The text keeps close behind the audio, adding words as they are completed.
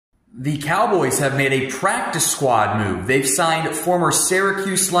The Cowboys have made a practice squad move. They've signed former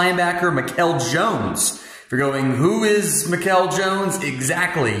Syracuse linebacker Mikel Jones. If you're going, who is Mikel Jones?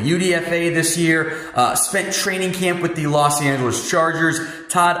 Exactly. UDFA this year, spent training camp with the Los Angeles Chargers.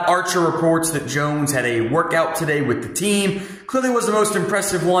 Todd Archer reports that Jones had a workout today with the team. Clearly was the most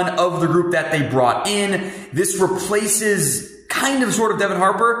impressive one of the group that they brought in. This replaces kind of sort of Devin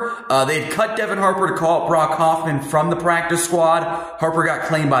Harper. They had cut Devin Harper to call up Brock Hoffman from the practice squad. Harper got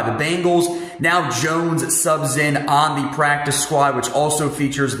claimed by the Bengals. Now Jones subs in on the practice squad, which also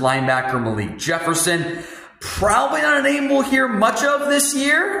features linebacker Malik Jefferson. Probably not a name we'll hear much of this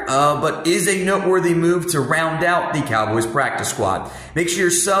year, but is a noteworthy move to round out the Cowboys practice squad. Make sure you're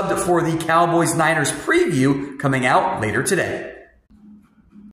subbed for the Cowboys-Niners preview coming out later today.